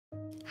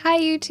Hi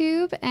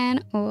YouTube,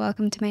 and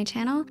welcome to my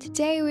channel.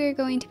 Today we are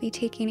going to be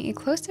taking a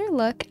closer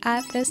look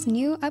at this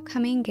new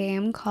upcoming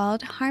game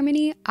called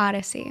Harmony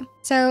Odyssey.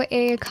 So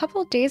a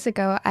couple days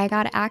ago, I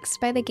got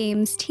asked by the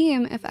game's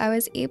team if I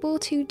was able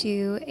to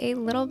do a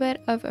little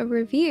bit of a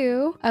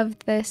review of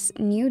this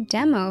new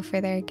demo for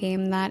their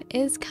game that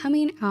is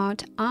coming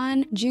out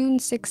on June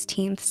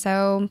 16th.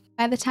 So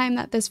by the time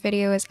that this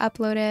video is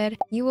uploaded,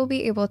 you will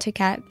be able to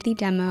get the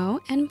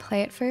demo and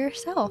play it for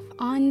yourself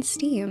on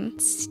Steam.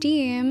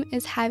 Steam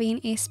is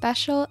having a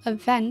special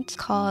event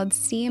called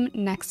Steam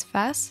Next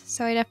Fest,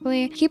 so I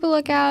definitely keep a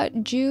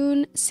lookout.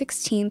 June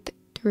 16th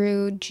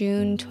through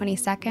June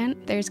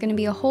 22nd, there's going to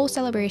be a whole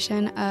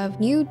celebration of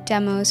new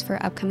demos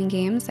for upcoming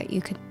games that you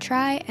could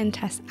try and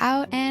test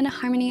out, and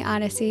Harmony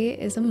Odyssey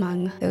is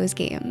among those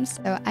games.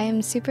 So I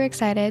am super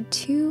excited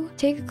to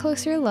take a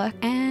closer look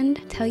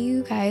and tell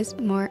you guys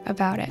more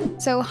about it.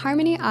 So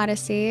Harmony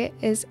Odyssey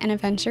is an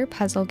adventure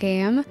puzzle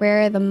game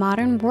where the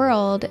modern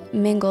world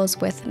mingles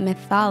with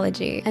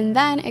mythology, and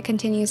then it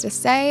continues to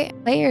say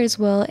players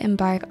will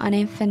embark on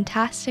a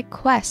fantastic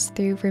quest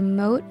through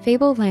remote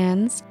fable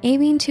lands,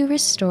 aiming to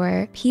restore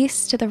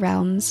peace to the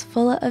realms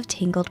full of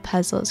tangled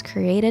puzzles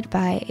created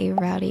by a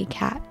rowdy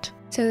cat.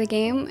 So the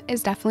game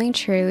is definitely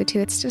true to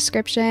its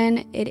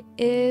description. It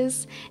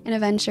is an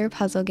adventure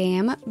puzzle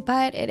game,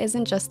 but it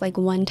isn't just like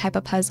one type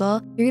of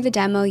puzzle. Through the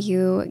demo,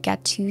 you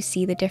get to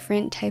see the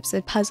different types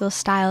of puzzle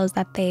styles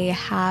that they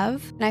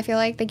have. And I feel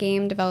like the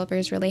game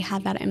developers really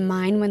had that in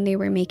mind when they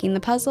were making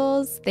the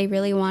puzzles. They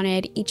really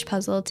wanted each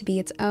puzzle to be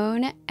its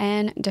own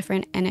and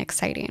different and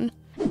exciting.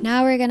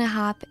 Now we're gonna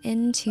hop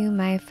into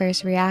my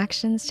first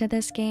reactions to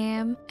this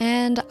game,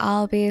 and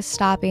I'll be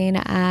stopping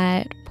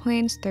at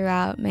points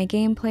throughout my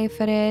gameplay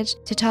footage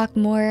to talk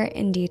more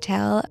in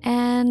detail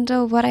and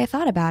what I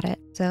thought about it.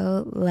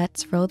 So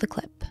let's roll the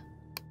clip.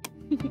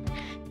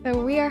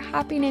 So we are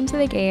hopping into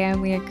the game.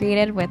 We are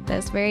greeted with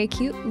this very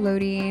cute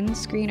loading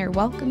screen or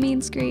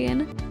welcoming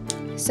screen.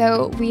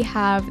 So we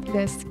have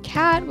this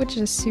cat, which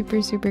is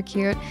super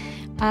cute.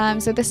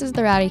 So this is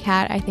the rowdy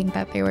cat. I think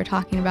that they were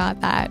talking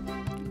about that.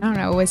 I don't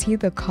know, was he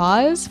the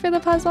cause for the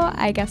puzzle?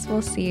 I guess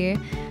we'll see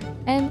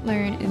and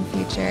learn in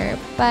future.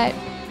 But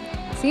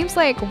seems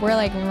like we're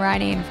like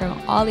running from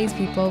all these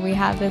people. We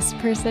have this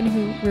person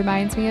who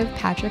reminds me of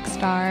Patrick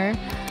Star.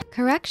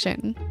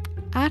 Correction,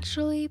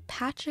 actually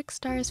Patrick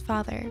Star's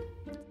father.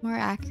 More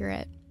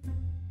accurate.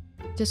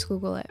 Just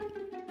Google it.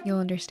 You'll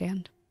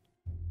understand.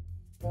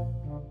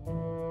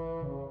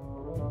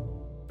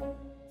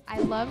 I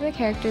love the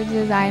character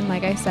design.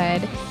 Like I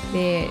said,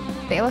 they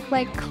look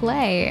like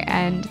clay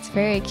and it's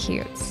very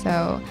cute.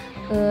 So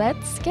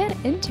let's get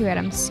into it.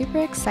 I'm super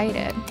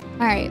excited.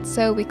 All right,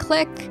 so we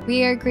click.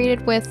 We are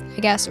greeted with, I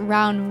guess,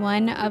 round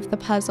one of the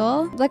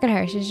puzzle. Look at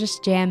her, she's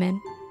just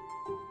jamming.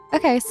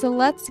 Okay, so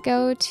let's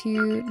go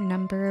to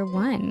number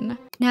one.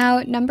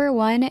 Now, number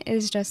one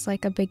is just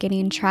like a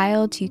beginning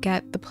trial to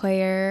get the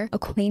player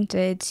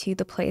acquainted to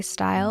the play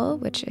style,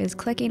 which is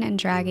clicking and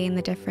dragging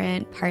the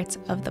different parts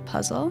of the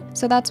puzzle.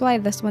 So that's why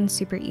this one's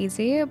super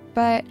easy,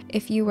 but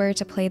if you were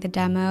to play the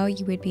demo,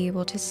 you would be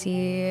able to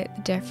see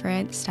the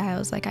different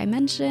styles like I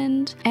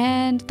mentioned,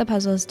 and the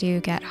puzzles do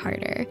get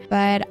harder.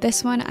 But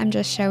this one I'm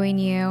just showing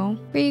you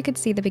where you could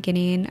see the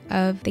beginning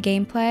of the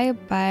gameplay,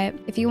 but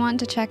if you want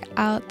to check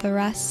out the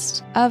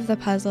rest of the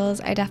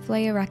puzzles, I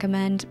definitely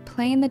recommend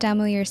playing the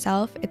demo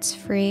yourself. It's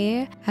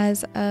free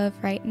as of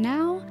right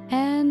now,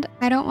 and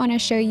I don't want to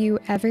show you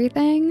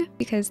everything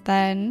because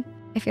then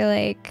I feel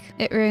like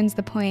it ruins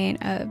the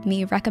point of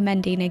me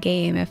recommending a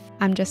game if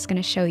I'm just going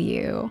to show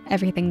you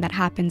everything that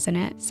happens in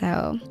it.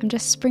 So I'm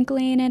just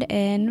sprinkling it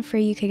in for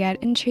you to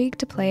get intrigued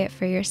to play it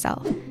for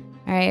yourself.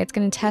 All right, it's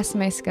going to test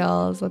my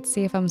skills. Let's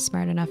see if I'm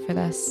smart enough for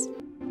this.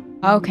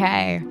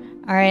 Okay.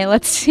 All right,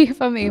 let's see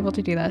if I'm able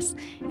to do this.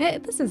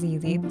 This is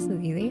easy. This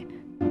is easy,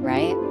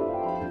 right?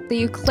 So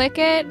you click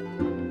it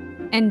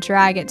and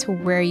drag it to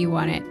where you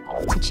want it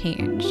to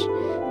change.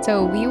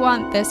 So we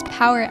want this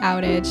power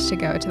outage to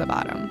go to the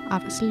bottom,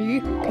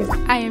 obviously, because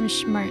I am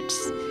smart.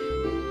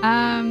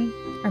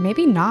 Or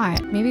maybe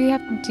not. Maybe we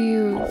have to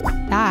do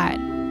that.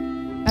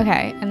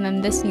 Okay, and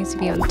then this needs to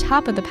be on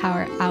top of the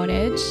power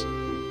outage.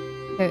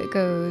 So it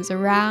goes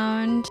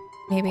around,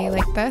 maybe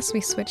like this. We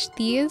switch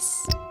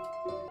these.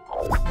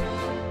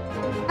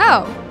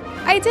 Oh,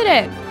 I did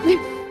it!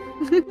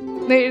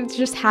 It's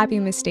just happy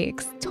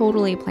mistakes.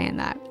 Totally planned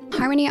that.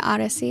 Harmony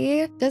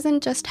Odyssey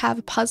doesn't just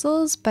have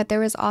puzzles, but there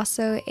was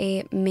also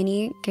a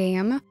mini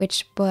game,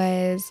 which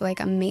was like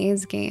a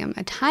maze game,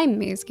 a time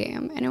maze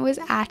game, and it was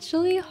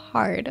actually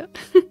hard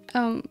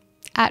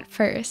at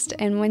first.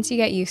 And once you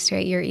get used to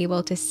it, you're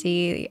able to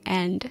see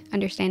and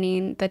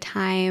understanding the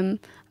time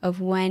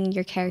of when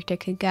your character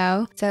could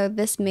go. So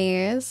this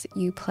maze,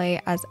 you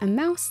play as a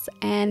mouse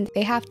and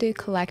they have to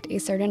collect a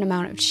certain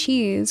amount of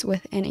cheese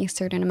within a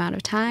certain amount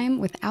of time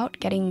without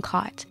getting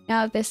caught.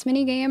 Now this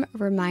minigame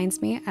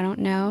reminds me, I don't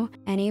know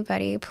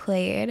anybody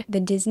played the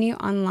Disney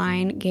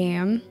Online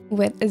game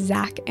with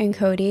Zach and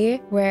Cody,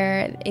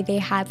 where they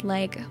had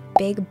like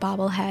big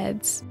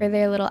bobbleheads for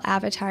their little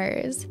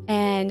avatars.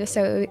 And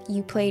so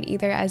you played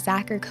either as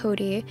Zach or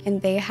Cody,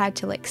 and they had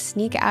to like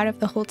sneak out of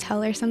the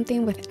hotel or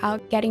something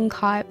without getting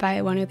caught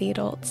by one of the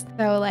adults.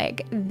 So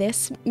like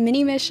this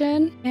mini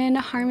mission in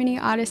Harmony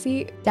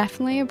Odyssey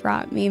definitely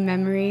brought me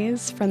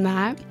memories from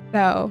that.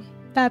 So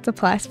that's a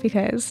plus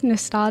because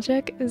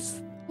nostalgic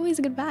is always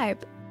a good vibe.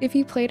 If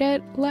you played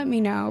it, let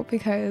me know,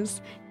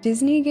 because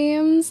Disney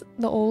games,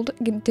 the old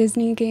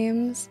Disney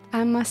games,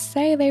 I must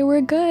say they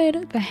were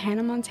good. The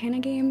Hannah Montana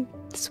game,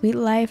 Sweet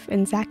Life,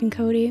 and Zack and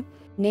Cody.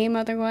 Name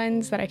other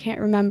ones that I can't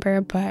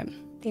remember, but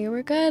they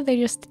were good.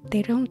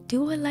 They don't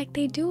do it like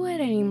they do it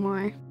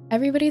anymore.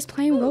 Everybody's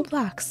playing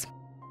Roblox.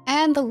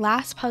 And the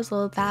last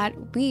puzzle that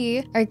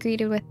we are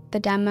greeted with the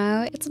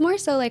demo, it's more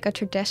so like a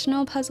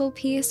traditional puzzle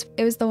piece.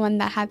 It was the one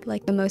that had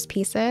like the most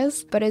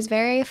pieces, but it's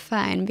very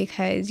fun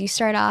because you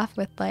start off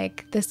with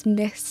like this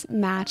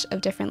mismatch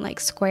of different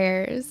like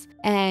squares,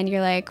 and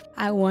you're like,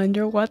 I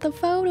wonder what the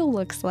photo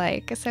looks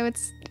like. So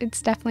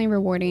it's definitely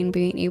rewarding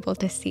being able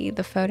to see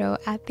the photo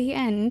at the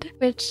end,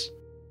 which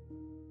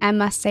I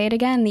must say it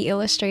again, the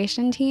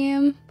illustration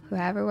team,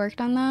 whoever worked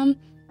on them,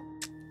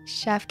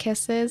 chef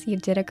kisses, you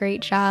did a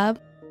great job.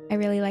 I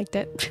really liked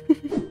it.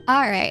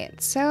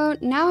 Alright, so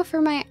now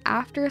for my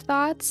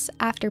afterthoughts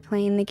after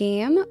playing the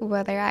game,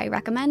 whether I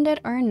recommend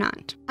it or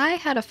not. I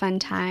had a fun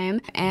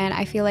time, and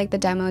I feel like the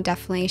demo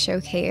definitely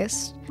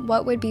showcased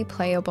what would be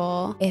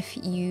playable if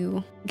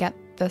you get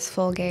this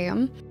full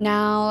game.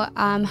 Now,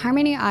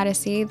 Harmony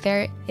Odyssey,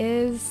 there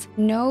is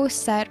no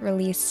set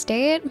release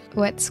date.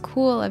 What's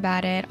cool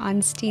about it,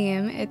 on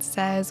Steam, it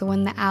says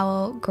when the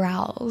owl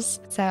growls.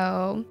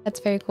 So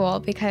that's very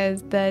cool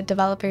because the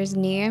developer's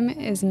name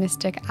is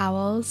Mythic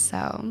Owl,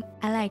 so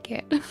I like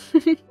it.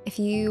 If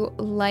you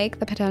like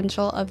the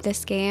potential of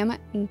this game,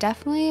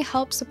 definitely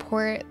help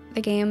support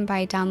the game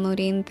by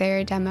downloading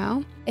their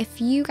demo. If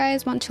you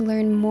guys want to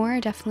learn more,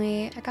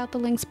 definitely check out the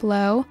links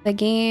below. The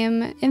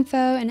game info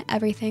and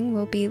everything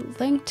will be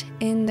linked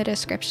in the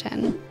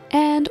description.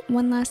 And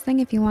one last thing,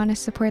 if you want to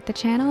support the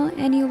channel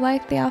and you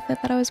like the outfit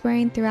that I was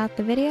wearing throughout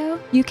the video,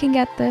 you can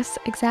get this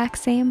exact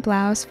same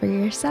blouse for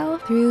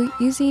yourself through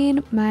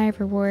using my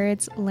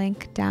rewards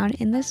link down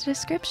in this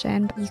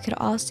description. You could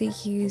also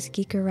use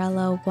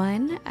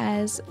𝗙𝗵𝗆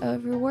as a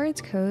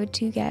rewards code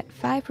to get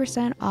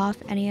 5% off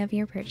any of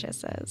your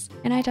purchases.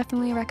 And I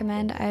definitely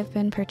recommend. I've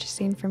been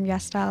purchasing from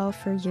YesStyle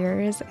for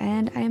years,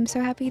 and I am so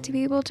happy to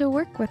be able to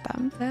work with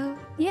them. So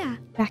yeah,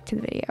 back to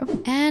the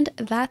video. And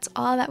that's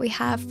all that we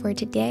have for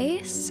today.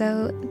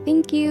 So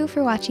thank you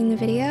for watching the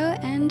video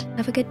and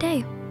have a good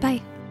day.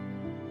 Bye.